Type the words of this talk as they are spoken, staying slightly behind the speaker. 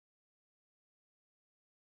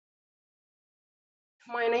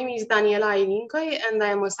My name is Daniela Ailincai, and I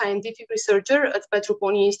am a scientific researcher at Petru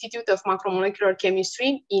Poni Institute of Macromolecular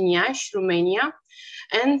Chemistry in Iași, Romania.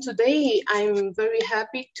 And today I'm very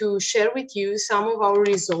happy to share with you some of our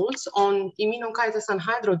results on Imino chitosan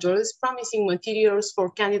Hydrogels, promising materials for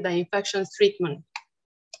Candida infections treatment.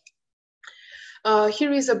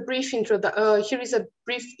 Here is a brief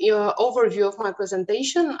overview of my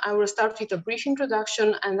presentation. I will start with a brief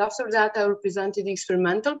introduction, and after that I will present the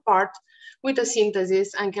experimental part with a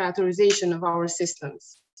synthesis and characterization of our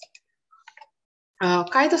systems.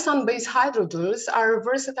 Chitosan-based hydrogels are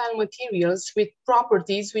versatile materials with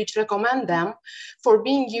properties which recommend them for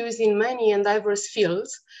being used in many and diverse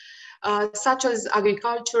fields, such as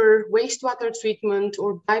agriculture, wastewater treatment,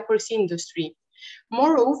 or diapers industry.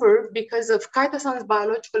 Moreover, because of chitosan's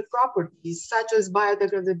biological properties, such as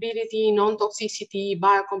biodegradability, non-toxicity,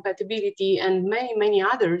 biocompatibility, and many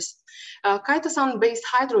others, chitosan-based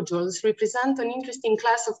hydrogels represent an interesting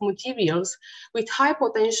class of materials with high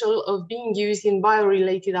potential of being used in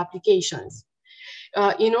bio-related applications.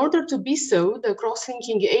 In order to be so, the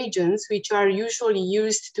cross-linking agents, which are usually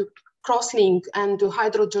used to cross-link and to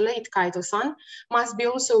hydrogelate chitosan, must be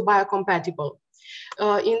also biocompatible.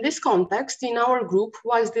 In this context, in our group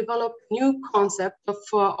was developed a new concept of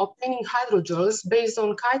obtaining hydrogels based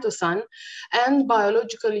on chitosan and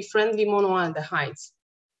biologically friendly monoaldehydes.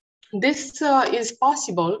 This is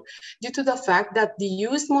possible due to the fact that the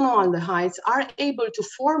used monoaldehydes are able to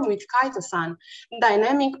form with chitosan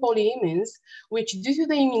dynamic polyimines, which due to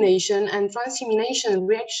the immunation and transimmunation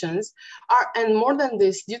reactions and more than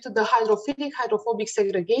this, due to the hydrophilic-hydrophobic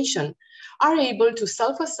segregation, are able to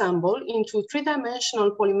self-assemble into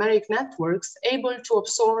three-dimensional polymeric networks able to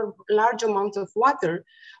absorb large amounts of water,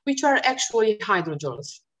 which are actually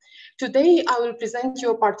hydrogels. Today, I will present you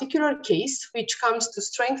a particular case which comes to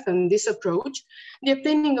strengthen this approach, the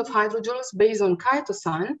obtaining of hydrogels based on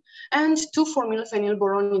chitosan and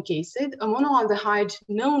 2,4-methylphenylboronic acid, a monoaldehyde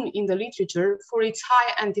known in the literature for its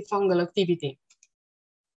high antifungal activity.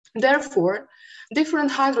 Therefore,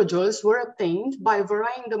 different hydrogels were obtained by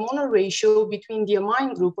varying the molar ratio between the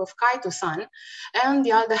amine group of chitosan and the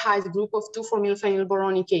aldehyde group of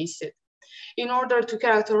 2,4-methylboronic acid. In order to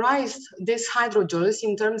characterize these hydrogels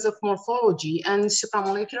in terms of morphology and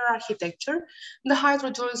supramolecular architecture, the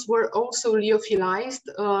hydrogels were also lyophilized,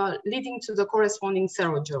 leading to the corresponding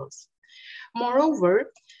serogels.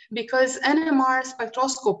 Moreover, because NMR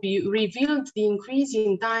spectroscopy revealed the increase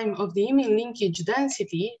in time of the imine linkage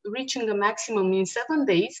density, reaching a maximum in 7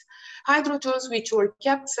 days, hydrogels which were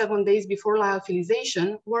kept 7 days before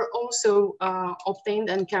lyophilization were also obtained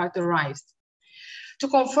and characterized. To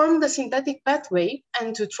confirm the synthetic pathway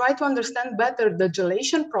and to try to understand better the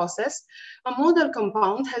gelation process, a model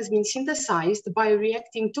compound has been synthesized by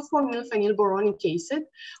reacting 2,4-methylphenylboronic acid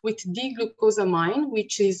with D-glucosamine,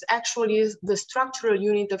 which is actually the structural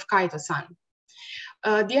unit of chitosan.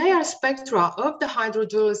 The IR spectra of the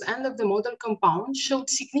hydrogels and of the model compound showed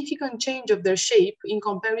significant change of their shape in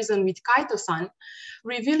comparison with chitosan,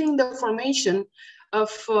 revealing the formation of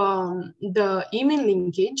the imine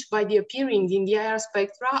linkage by the appearing in the IR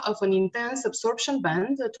spectra of an intense absorption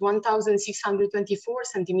band at 1,624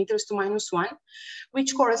 centimeters to -1,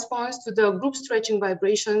 which corresponds to the group stretching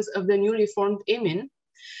vibrations of the newly formed imine.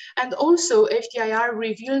 And also FTIR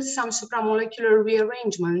revealed some supramolecular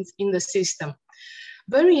rearrangements in the system.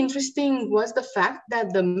 Very interesting was the fact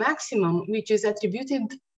that the maximum, which is attributed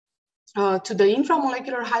to the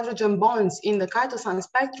intramolecular hydrogen bonds in the chitosan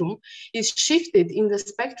spectrum, is shifted in the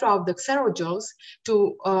spectra of the serogels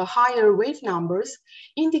to higher wave numbers,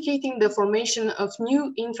 indicating the formation of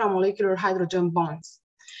new intramolecular hydrogen bonds.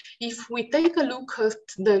 If we take a look at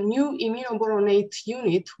the new iminoboronate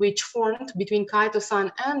unit which formed between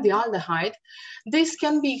chitosan and the aldehyde, this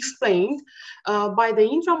can be explained by the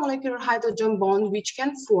intramolecular hydrogen bond which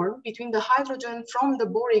can form between the hydrogen from the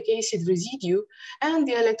boric acid residue and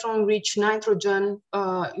the electron-rich nitrogen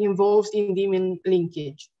involved in the imine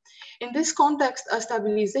linkage. In this context, a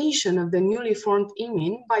stabilization of the newly formed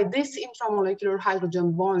imine by this intramolecular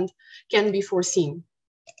hydrogen bond can be foreseen.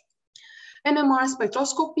 NMR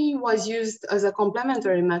spectroscopy was used as a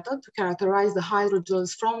complementary method to characterize the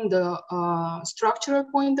hydrogels from the structural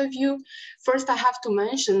point of view. First, I have to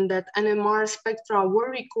mention that NMR spectra were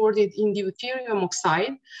recorded in deuterium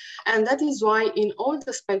oxide, and that is why in all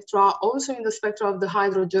the spectra, also in the spectra of the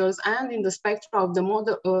hydrogels and in the spectra of the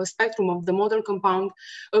model, spectrum of the model compound,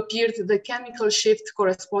 appeared the chemical shift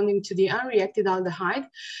corresponding to the unreacted aldehyde,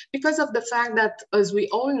 because of the fact that, as we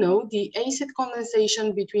all know, the acid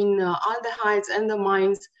condensation between aldehydes and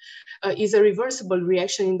amines is a reversible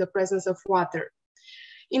reaction in the presence of water.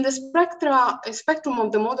 In the spectrum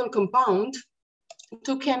of the model compound,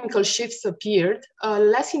 two chemical shifts appeared, a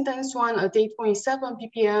less intense one at 8.7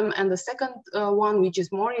 ppm and the second one, which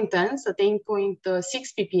is more intense at 8.6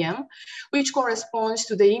 ppm, which corresponds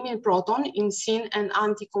to the imine proton in syn and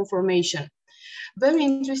anti-conformation. Very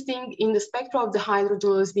interesting, in the spectra of the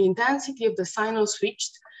hydrogels, the intensity of the signal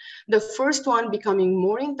switched, the first one becoming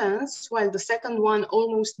more intense, while the second one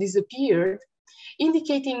almost disappeared,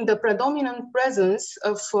 indicating the predominant presence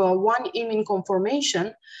of one imine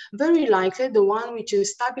conformation, very likely the one which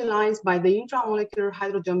is stabilized by the intramolecular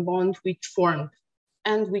hydrogen bond which formed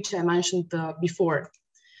and which I mentioned before.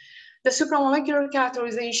 The supramolecular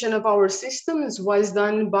characterization of our systems was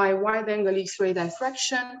done by wide-angle X-ray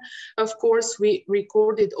diffraction. Of course, we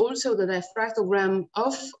recorded also the diffractogram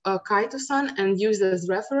of chitosan and used as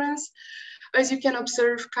reference. As you can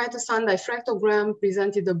observe, chitosan diffractogram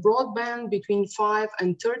presented a broad band between 5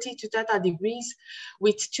 and 32 theta degrees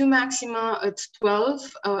with two maxima at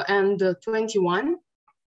 12 and 21.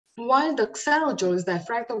 While the xerogels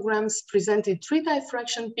diffractograms presented three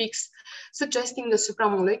diffraction peaks, suggesting the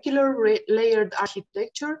supramolecular layered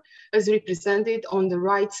architecture as represented on the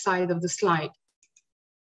right side of the slide.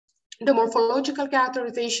 The morphological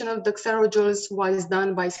characterization of the xerogels was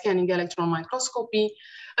done by scanning electron microscopy.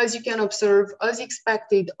 As you can observe, as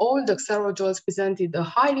expected, all the xerogels presented a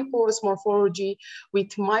highly porous morphology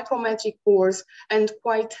with micrometric pores and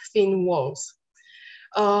quite thin walls.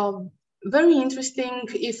 Very interesting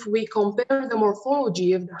if we compare the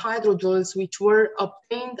morphology of the hydrogels which were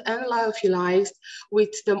obtained and lyophilized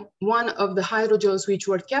with the one of the hydrogels which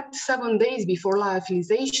were kept 7 days before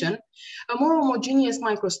lyophilization. A more homogeneous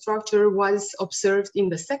microstructure was observed in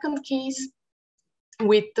the second case,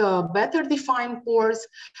 with better defined pores,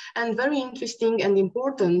 and very interesting and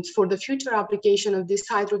important for the future application of these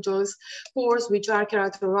hydrogels, pores which are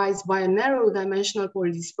characterized by a narrow dimensional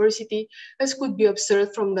polydispersity, as could be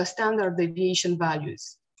observed from the standard deviation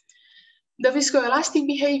values. The viscoelastic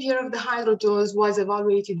behavior of the hydrogels was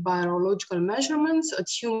evaluated by aerological measurements at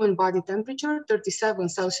human body temperature, 37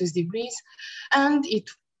 Celsius degrees, and it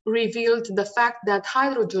revealed the fact that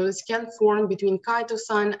hydrogels can form between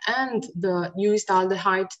chitosan and the used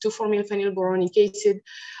aldehyde 2,4-methylphenylboronic acid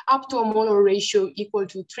up to a molar ratio equal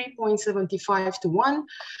to 3.75 to 1,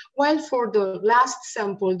 while for the last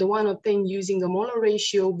sample, the one obtained using a molar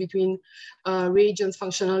ratio between reagents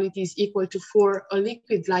functionalities equal to 4, a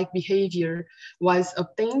liquid-like behavior was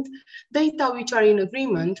obtained, data which are in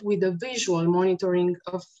agreement with the visual monitoring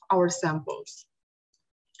of our samples.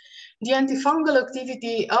 The antifungal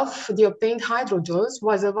activity of the obtained hydrogels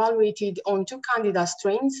was evaluated on two Candida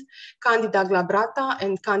strains, Candida glabrata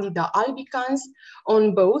and Candida albicans,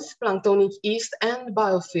 on both planktonic yeast and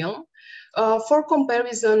biofilm. For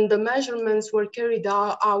comparison, the measurements were carried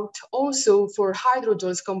out also for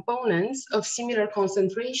hydrogels components of similar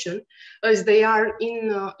concentration as they are in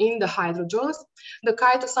the hydrogels, the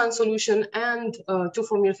chitosan solution and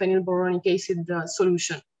 2,4-methylphenylboronic acid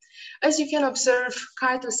solution. As you can observe,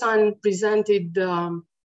 chitosan presented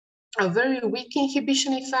a very weak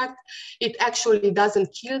inhibition effect. It actually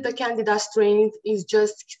doesn't kill the Candida strain, it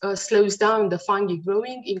just slows down the fungi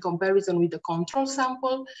growing in comparison with the control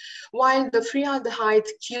sample, while the free aldehyde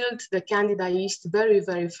killed the Candida yeast very,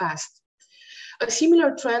 very fast. A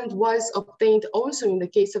similar trend was obtained also in the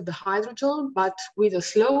case of the hydrogel, but with a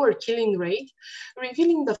slower killing rate,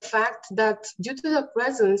 revealing the fact that due to the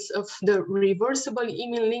presence of the reversible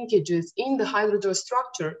imine linkages in the hydrogel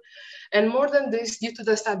structure, and more than this, due to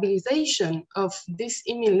the stabilization of this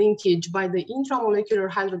imine linkage by the intramolecular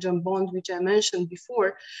hydrogen bond, which I mentioned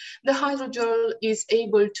before, the hydrogel is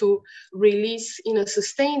able to release in a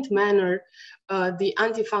sustained manner the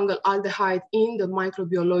antifungal aldehyde in the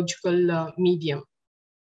microbiological medium.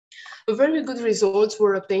 Very good results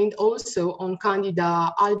were obtained also on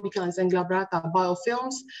Candida albicans and glabrata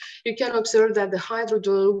biofilms. You can observe that the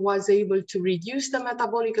hydrogel was able to reduce the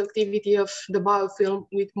metabolic activity of the biofilm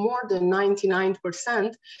with more than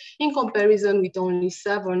 99% in comparison with only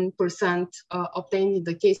 7% obtained in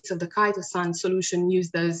the case of the chitosan solution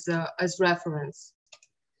used as reference.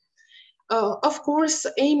 Of course,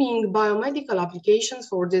 aiming biomedical applications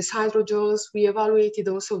for these hydrogels, we evaluated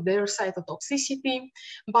also their cytotoxicity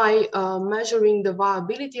by measuring the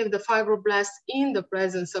viability of the fibroblasts in the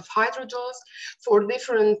presence of hydrogels for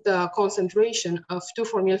different concentration of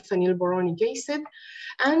 2,4-methylphenylboronic acid,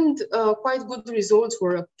 and quite good results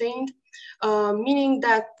were obtained, meaning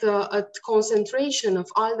that at concentration of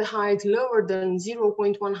aldehyde lower than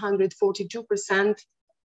 0.142%,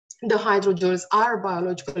 the hydrogels are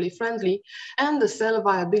biologically friendly, and the cell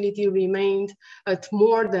viability remained at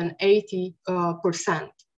more than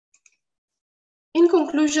 80%. In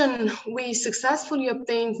conclusion, we successfully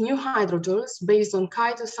obtained new hydrogels based on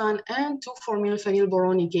chitosan and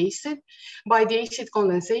 2,4-methylphenylboronic acid by the acid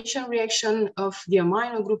condensation reaction of the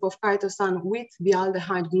amino group of chitosan with the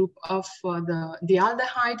aldehyde group of the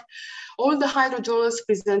aldehyde. All the hydrogels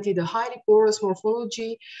presented a highly porous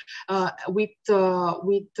morphology with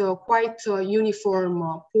quite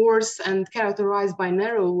uniform pores and characterized by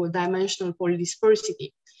narrow dimensional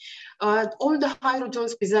polydispersity. All the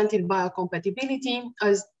hydrogels presented biocompatibility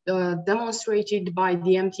as demonstrated by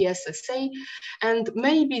the MTS assay, and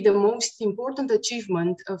maybe the most important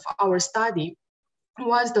achievement of our study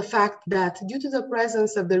was the fact that due to the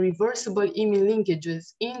presence of the reversible imine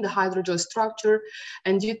linkages in the hydrogel structure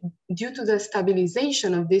and due to the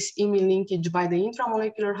stabilization of this imine linkage by the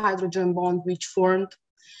intramolecular hydrogen bond which formed,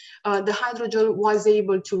 the hydrogel was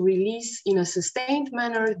able to release in a sustained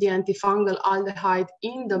manner the antifungal aldehyde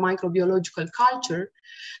in the microbiological culture,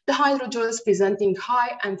 the hydrogels presenting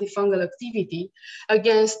high antifungal activity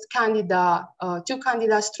against Candida, 2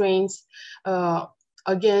 Candida strains,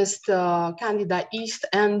 against Candida yeast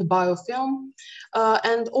and biofilm.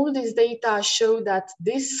 And all these data show that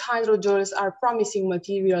these hydrogels are promising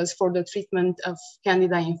materials for the treatment of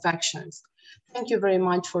Candida infections. Thank you very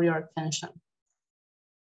much for your attention.